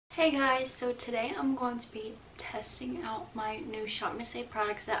Hey guys, so today I'm going to be testing out my new ShopMissA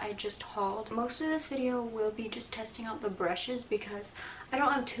products that I just hauled. Most of this video will be just testing out the brushes because I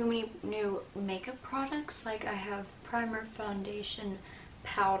don't have too many new makeup products. Like I have primer, foundation,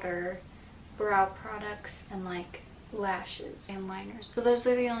 powder, brow products, and like lashes and liners. So those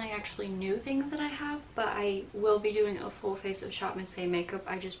are the only actually new things that I have, but I will be doing a full face of ShopMissA makeup.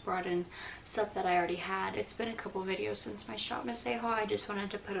 I just brought in stuff that I already had. It's been a couple videos since my ShopMissA haul. I just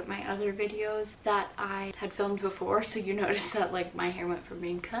wanted to put up my other videos that I had filmed before, so you notice that like my hair went from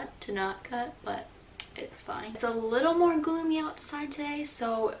being cut to not cut, but it's fine. It's a little more gloomy outside today,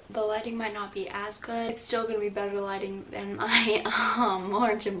 so the lighting might not be as good. It's still gonna be better lighting than my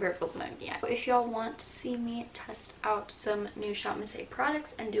orange and purple smoke. Yeah. If y'all want to see me test out some new ShopMissA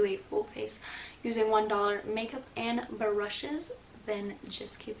products and do a full face using $1 makeup and brushes, then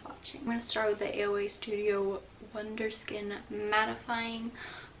just keep watching. I'm gonna start with the AOA Studio Wonder Skin Mattifying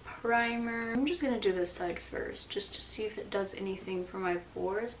primer. I'm just gonna do this side first just to see if it does anything for my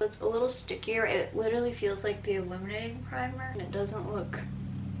pores. It's a little stickier. It literally feels like the illuminating primer and it doesn't look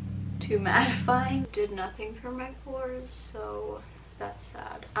too mattifying. It did nothing for my pores, so that's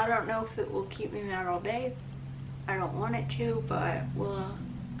sad. I don't know if it will keep me matte all day. I don't want it to, but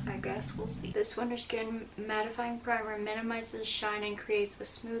I guess we'll see. This Wonder Skin Mattifying Primer minimizes shine and creates a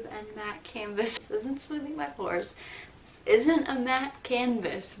smooth and matte canvas. This isn't smoothing my pores. Isn't a matte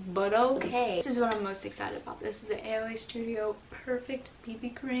canvas, but okay. This is what I'm most excited about. This is the AOA Studio Perfect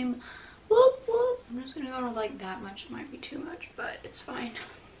BB Cream. Whoop whoop. I'm just gonna go to like that much. It might be too much, but it's fine.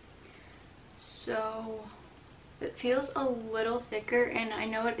 So it feels a little thicker, and I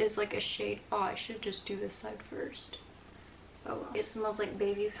know it is like a shade. Oh, I should just do this side first. Oh well. It smells like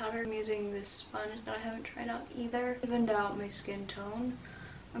baby powder. I'm using this sponge that I haven't tried out either. Evened out my skin tone.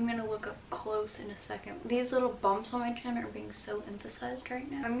 I'm gonna look up close in a second. These little bumps on my chin are being so emphasized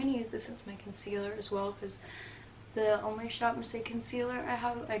right now. I'm gonna use this as my concealer as well because the only ShopMissA concealer I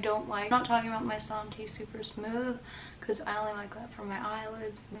have I don't like. I'm not talking about my Santee Super Smooth because I only like that for my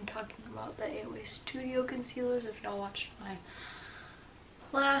eyelids. I'm talking about the AOA Studio concealers. If y'all watched my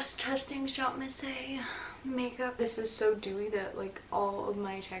last testing ShopMissA makeup. This is so dewy that like all of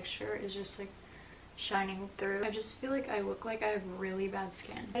my texture is just like shining through. I just feel like I look like I have really bad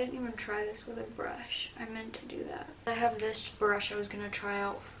skin. I didn't even try this with a brush. I meant to do that. I have this brush I was gonna try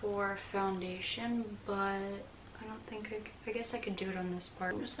out for foundation, but I don't think I guess I could do it on this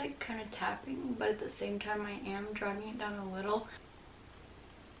part. I'm just like kind of tapping, but at the same time I am dragging it down a little.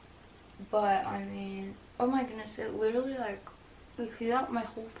 But I mean, oh my goodness, it literally like, you see that? My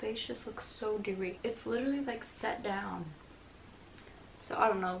whole face just looks so dewy. It's literally like set down. So I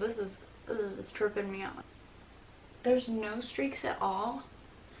don't know, this is tripping me out. There's no streaks at all,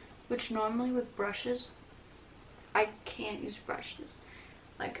 which normally with brushes I can't use brushes.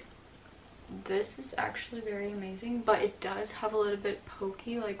 Like this is actually very amazing, but it does have a little bit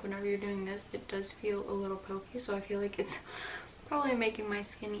pokey. Like whenever you're doing this, it does feel a little pokey, so I feel like it's probably making my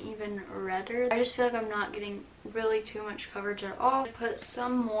skin even redder. I just feel like I'm not getting really too much coverage at all. I put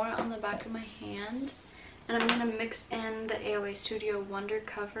some more on the back of my hand. And I'm going to mix in the AOA Studio Wonder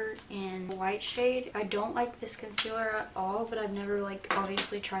Cover in white shade. I don't like this concealer at all, but I've never like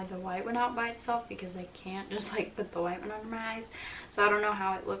obviously tried the white one out by itself because I can't just like put the white one under my eyes. So I don't know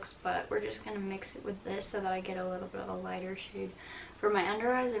how it looks, but we're just going to mix it with this so that I get a little bit of a lighter shade for my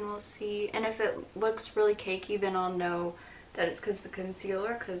under eyes, and we'll see. And if it looks really cakey, then I'll know that it's because the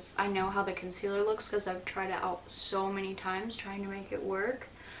concealer, because I know how the concealer looks because I've tried it out so many times trying to make it work.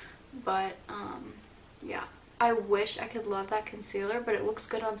 But yeah, I wish I could love that concealer, but it looks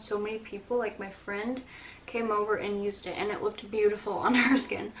good on so many people. Like my friend came over and used it and it looked beautiful on her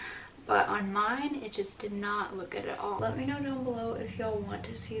skin, but on mine it just did not look good at all. Let me know down below if y'all want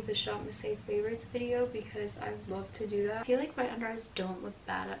to see the ShopMissA favorites video because I'd love to do that. I feel like my under eyes don't look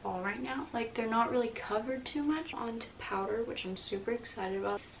bad at all right now. Like they're not really covered too much. Onto powder, which I'm super excited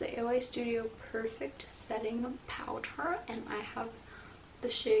about. This is the AOA Studio Perfect Setting Powder, and I have the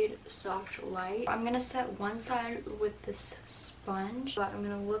shade Soft Light. I'm gonna set one side with this sponge, but I'm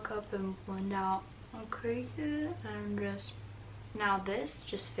gonna look up and blend out okay and just now this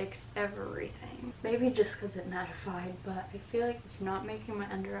just fixed everything. Maybe just because it mattified, but I feel like it's not making my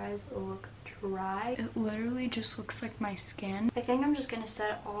under eyes look dry. It literally just looks like my skin. I think I'm just gonna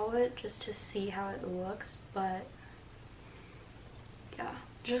set all of it just to see how it looks, but yeah,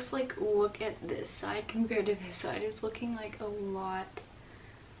 just like look at this side compared to this side. It's looking like a lot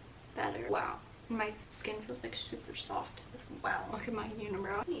better. Wow, my skin feels like super soft. Wow, look at my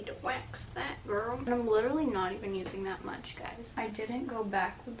unibrow. I need to wax that, girl. And I'm literally not even using that much, guys. I didn't go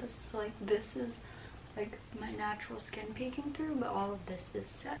back with this. Like this is like my natural skin peeking through, but all of this is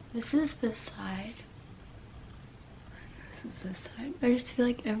set. This is this side. This is this side. I just feel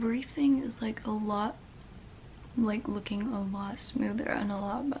like everything is like a lot, like looking a lot smoother and a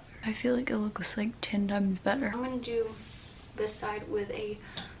lot better. I feel like it looks like 10 times better. I'm gonna do this side with a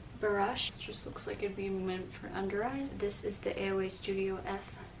brush. It just looks like it'd be meant for under eyes. This is the AOA Studio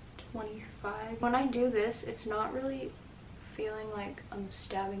F25. When I do this, it's not really feeling like I'm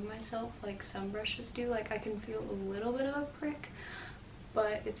stabbing myself like some brushes do. Like I can feel a little bit of a prick,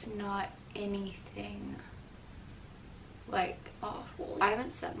 but it's not anything like awful. I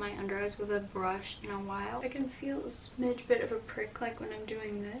haven't set my under eyes with a brush in a while. I can feel a smidge bit of a prick like when I'm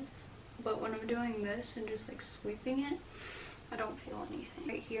doing this, but when I'm doing this and just like sweeping it, I don't feel anything.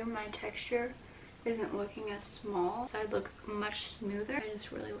 Right here, my texture isn't looking as small. This side looks much smoother. I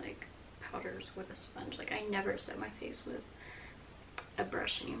just really like powders with a sponge. Like I never set my face with a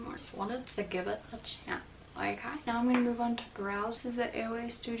brush anymore. Just wanted to give it a chance. Okay, now I'm gonna move on to brows. This is the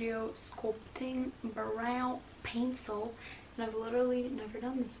AOA Studio Sculpting Brow Pencil, and I've literally never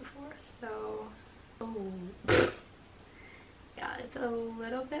done this before, so oh yeah, it's a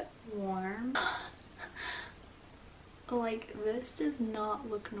little bit warm. Like this does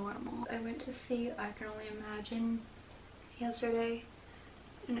not look normal. I went to see I Can Only Imagine yesterday,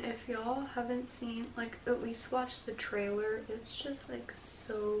 and if y'all haven't seen, like at least watch the trailer, it's just like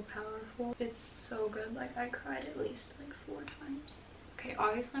so powerful. It's so good. Like I cried at least like 4 times. Okay,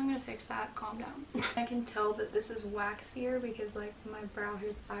 obviously I'm gonna fix that. Calm down. I can tell that this is waxier because like my brow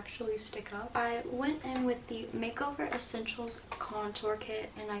hairs actually stick up. I went in with the Makeover Essentials Contour Kit,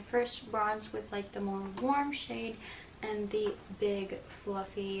 and I first bronzed with like the more warm shade and the big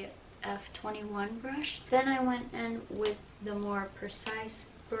fluffy F21 brush. Then I went in with the more precise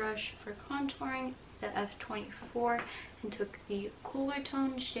brush for contouring, the F24, and took the cooler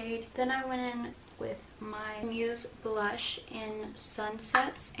tone shade. Then I went in with my Amuse blush in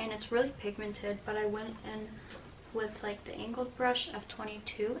Sunsets, and it's really pigmented, but I went in with like the angled brush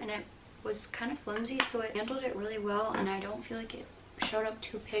F22, and it was kind of flimsy, so it handled it really well, and I don't feel like it showed up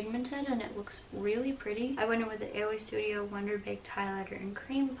too pigmented, and it looks really pretty. I went in with the AOA Studio Wonder Baked Highlighter in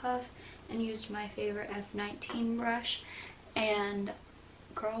Cream Puff and used my favorite F19 brush, and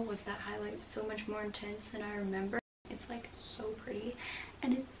girl, was that highlight so much more intense than I remember. It's like so pretty,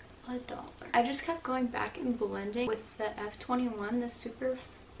 and it's $1. I just kept going back and blending with the F21, this super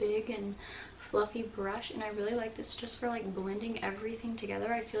big and fluffy brush, and I really like this just for like blending everything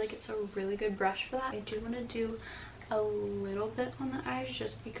together. I feel like it's a really good brush for that. I do want to do a little bit on the eyes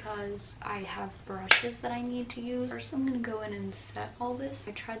just because I have brushes that I need to use. First I'm going to go in and set all this.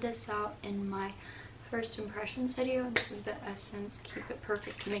 I tried this out in my first impressions video, and this is the Essence Keep It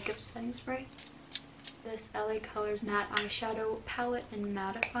Perfect makeup setting spray. This LA Colors matte eyeshadow palette in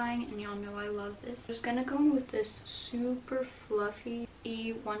Mattifying, and y'all know I love this. I'm just gonna go in with this super fluffy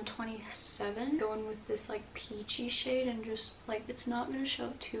E127, going with this like peachy shade, and just like, it's not gonna show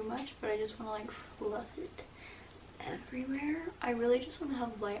up too much, but I just want to like fluff it everywhere. I really just want to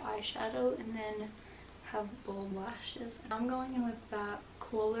have light eyeshadow and then have bold lashes. And I'm going in with that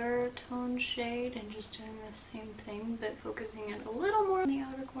cooler tone shade and just doing the same thing, but focusing it a little more in the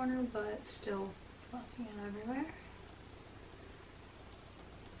outer corner, but still fluffing it everywhere.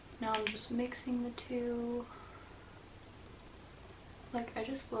 Now I'm just mixing the two. Like, I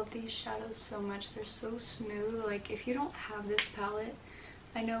just love these shadows so much. They're so smooth. Like, if you don't have this palette,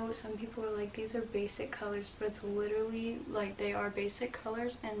 I know some people are like, these are basic colors, but it's literally like they are basic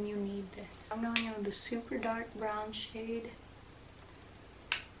colors and you need this. I'm going in with the super dark brown shade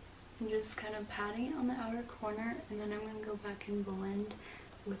and just kind of patting it on the outer corner, and then I'm going to go back and blend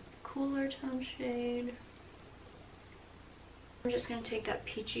with the cooler tone shade. I'm just going to take that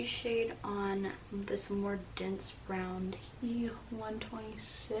peachy shade on this more dense brown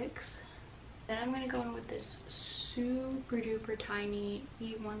E126. Then I'm going to go in with this super duper tiny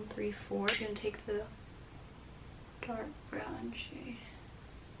E134. I'm going to take the dark brown shade.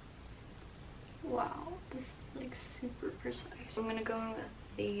 Wow, this is like super precise. I'm going to go in with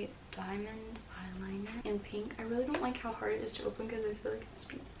the diamond eyeliner in pink. I really don't like how hard it is to open because I feel like it's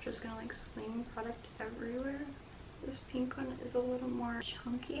just going to like sling product everywhere. This pink one is a little more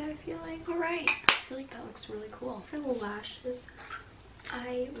chunky, I feel like. Alright, I feel like that looks really cool. For the lashes,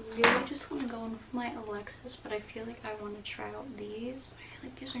 I really just want to go in with my Alexis, but I feel like I want to try out these. But I feel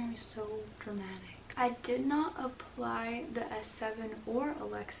like these are going to be so dramatic. I did not apply the S7 or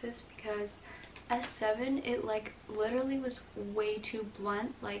Alexis because S7, it like literally was way too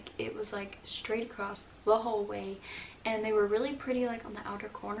blunt. Like, it was like straight across the whole way, and they were really pretty like on the outer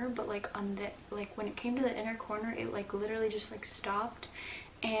corner, but like on the, like when it came to the inner corner, it like literally just like stopped,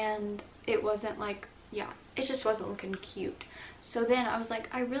 and it wasn't like yeah, it just wasn't looking cute. So then I was like,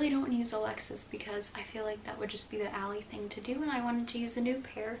 I really don't want to use Alexis because I feel like that would just be the Allie thing to do, and I wanted to use a new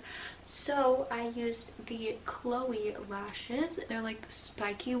pair. So I used the Chloe lashes. They're like the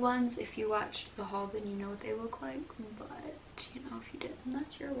spiky ones. If you watched the haul, then you know what they look like, but you know, if you didn't,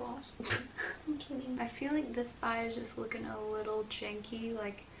 that's your loss. I'm kidding. I feel like this eye is just looking a little janky,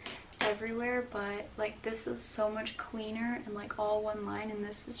 like everywhere, but like this is so much cleaner and like all one line, and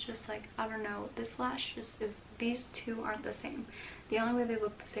this is just like, I don't know, this lash just is, these two aren't the same. The only way they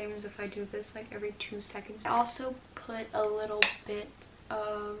look the same is if I do this like every 2 seconds. I also put a little bit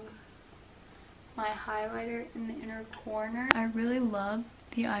of my highlighter in the inner corner. I really love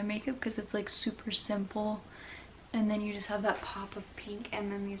the eye makeup because it's like super simple, and then you just have that pop of pink,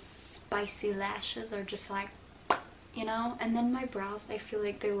 and then these spicy lashes are just like, you know. And then my brows, I feel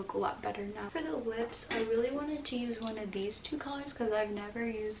like they look a lot better now. For the lips, I really wanted to use one of these two colors because I've never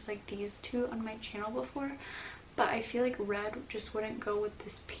used like these two on my channel before, but I feel like red just wouldn't go with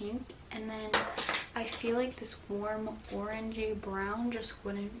this pink, and then I feel like this warm orangey brown just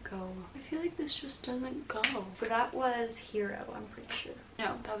wouldn't go. I feel like this just doesn't go. So that was Hero, I'm pretty sure.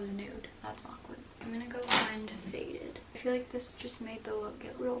 No, that was Nude. That's awkward. I'm gonna go find Faded. I feel like this just made the look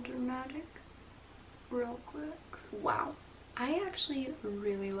get real dramatic real quick. Wow, I actually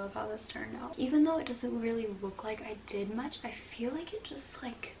really love how this turned out. Even though it doesn't really look like I did much, I feel like it just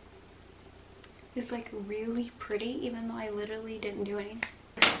like is like really pretty, even though I literally didn't do anything.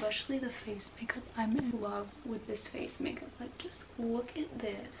 Especially the face makeup. I'm in love with this face makeup. Like, just look at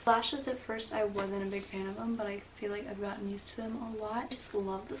this. Lashes, at first I wasn't a big fan of them, but I feel like I've gotten used to them a lot. I just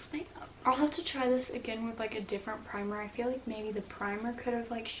love this makeup. I'll have to try this again with like a different primer. I feel like maybe the primer could have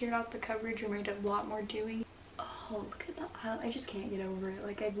like sheared out the coverage or made it a lot more dewy. Oh, look at that. I just can't get over it.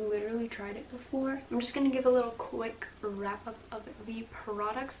 Like, I've literally tried it before. I'm just gonna give a little quick wrap up of the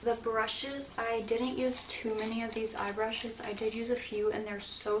products. The brushes, I didn't use too many of these eye brushes. I did use a few, and they're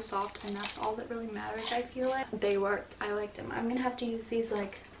so soft, and that's all that really matters. I feel like they worked. I liked them. I'm gonna have to use these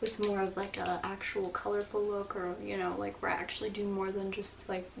like with more of like a actual colorful look, or you know, like where I actually do more than just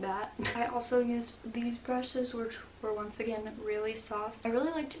like that. I also used these brushes, which were once again really soft. I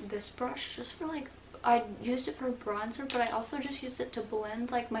really liked this brush just for like, I used it for bronzer, but I also just used it to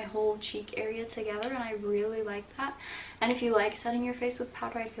blend like my whole cheek area together, and I really like that. And if you like setting your face with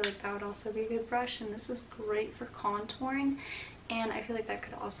powder, I feel like that would also be a good brush, and this is great for contouring, and I feel like that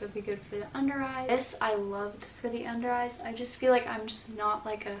could also be good for the under eyes. This I loved for the under eyes. I just feel like I'm just not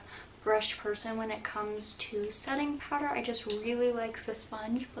like a brush person when it comes to setting powder. I just really like the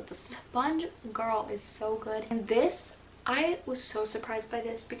sponge, but the sponge, girl, is so good. And this, I was so surprised by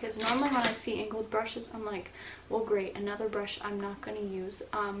this because normally when I see angled brushes, I'm like, well, great, another brush I'm not going to use.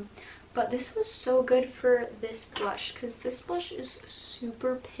 But this was so good for this blush because this blush is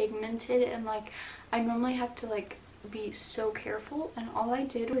super pigmented, and like I normally have to like be so careful, and all I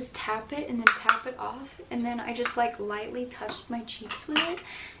did was tap it and then tap it off, and then I just like lightly touched my cheeks with it.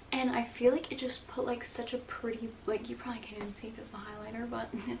 And I feel like it just put like such a pretty, like you probably can't even see because the highlighter, but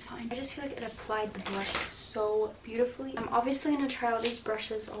it's fine. I just feel like it applied the blush so beautifully. I'm obviously going to try out these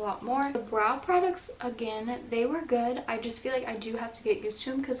brushes a lot more. The brow products, again, they were good. I just feel like I do have to get used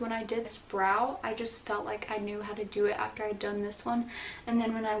to them because when I did this brow, I just felt like I knew how to do it after I'd done this one. And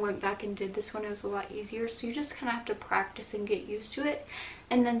then when I went back and did this one, it was a lot easier. So you just kind of have to practice and get used to it.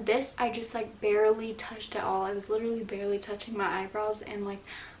 And then this, I just like barely touched at all. I was literally barely touching my eyebrows, and like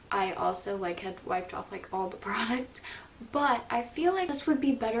I also like had wiped off like all the product. But I feel like this would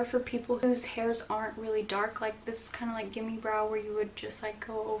be better for people whose hairs aren't really dark. Like this is kind of like gimme brow where you would just like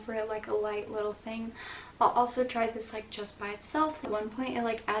go over it like a light little thing. I'll also try this like just by itself. At one point it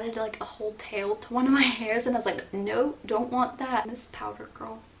like added like a whole tail to one of my hairs, and I was like, no, don't want that. This powder,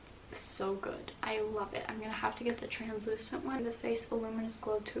 girl, is so good. I love it. I'm gonna have to get the translucent one. The Face Voluminous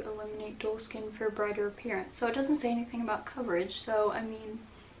Glow to eliminate dull skin for a brighter appearance. So it doesn't say anything about coverage, so I mean,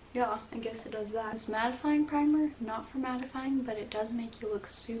 yeah, I guess it does that. It's mattifying primer, not for mattifying, but it does make you look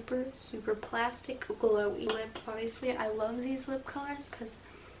super, super plastic glowy. Lip, obviously, I love these lip colors because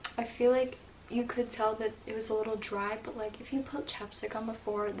I feel like you could tell that it was a little dry, but like if you put chapstick on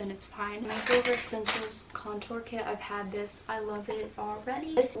before, then it's fine. Makeover Essentials Contour Kit, I've had this. I love it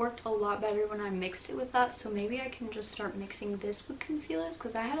already. This worked a lot better when I mixed it with that, so maybe I can just start mixing this with concealers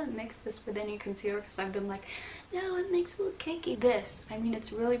because I haven't mixed this with any concealer because I've been like, no, it makes it look cakey. This, I mean,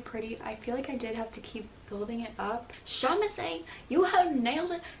 it's really pretty. I feel like I did have to keep building it up. ShopMissA, you have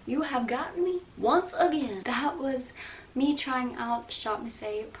nailed it. You have gotten me once again. That was me trying out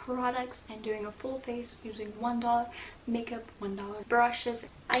ShopMissA products and doing a full face using $1 makeup, $1 brushes.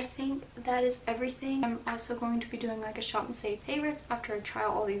 I think that is everything. I'm also going to be doing like a ShopMissA favorites after I try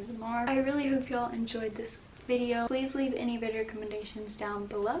all these more. I really hope y'all enjoyed this video. Please leave any video recommendations down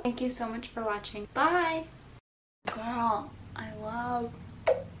below. Thank you so much for watching. Bye! Girl, I love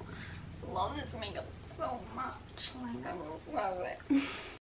this makeup so much. Like, I just love it.